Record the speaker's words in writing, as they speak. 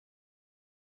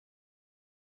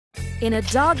In a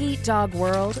dog-eat-dog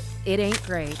world, it ain't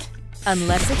great.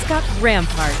 Unless it's got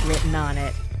Rampart written on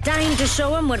it. Time to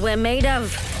show them what we're made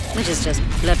of. Which is just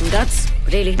blood and guts,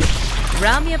 really.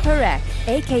 Ramya Parekh,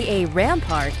 aka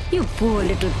Rampart, You poor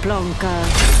little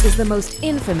plonker. is the most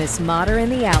infamous modder in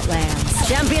the Outlands.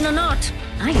 Champion or not,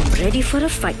 I am ready for a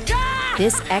fight.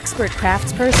 This expert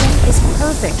craftsperson is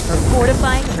perfect for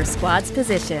fortifying her squad's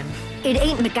position. It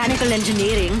ain't mechanical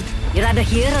engineering. You're either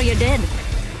here or you're dead.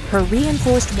 Her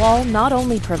reinforced wall not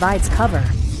only provides cover,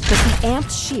 but the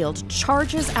amped shield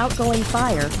charges outgoing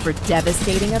fire for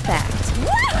devastating effect.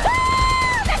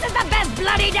 Woohoo! This is the best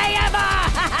bloody day ever!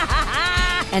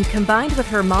 And combined with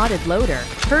her modded loader,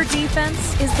 her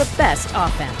defense is the best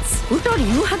offense. Who taught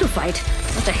you how to fight?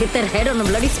 Must have hit their head on a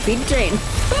bloody speed train.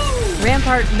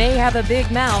 Rampart may have a big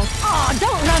mouth, Oh,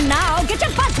 don't run now! Get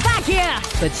your butts back here!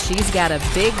 but she's got a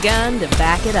big gun to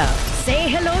back it up. Say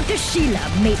hello to Sheila,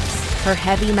 mates. Her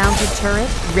heavy-mounted turret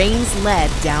rains lead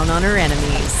down on her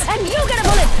enemies. And you get a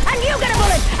bullet! And you get a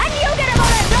bullet! And you get a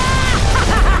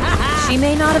bullet! She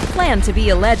may not have planned to be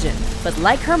a legend, but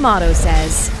like her motto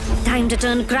says, Time to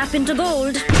turn crap into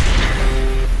gold.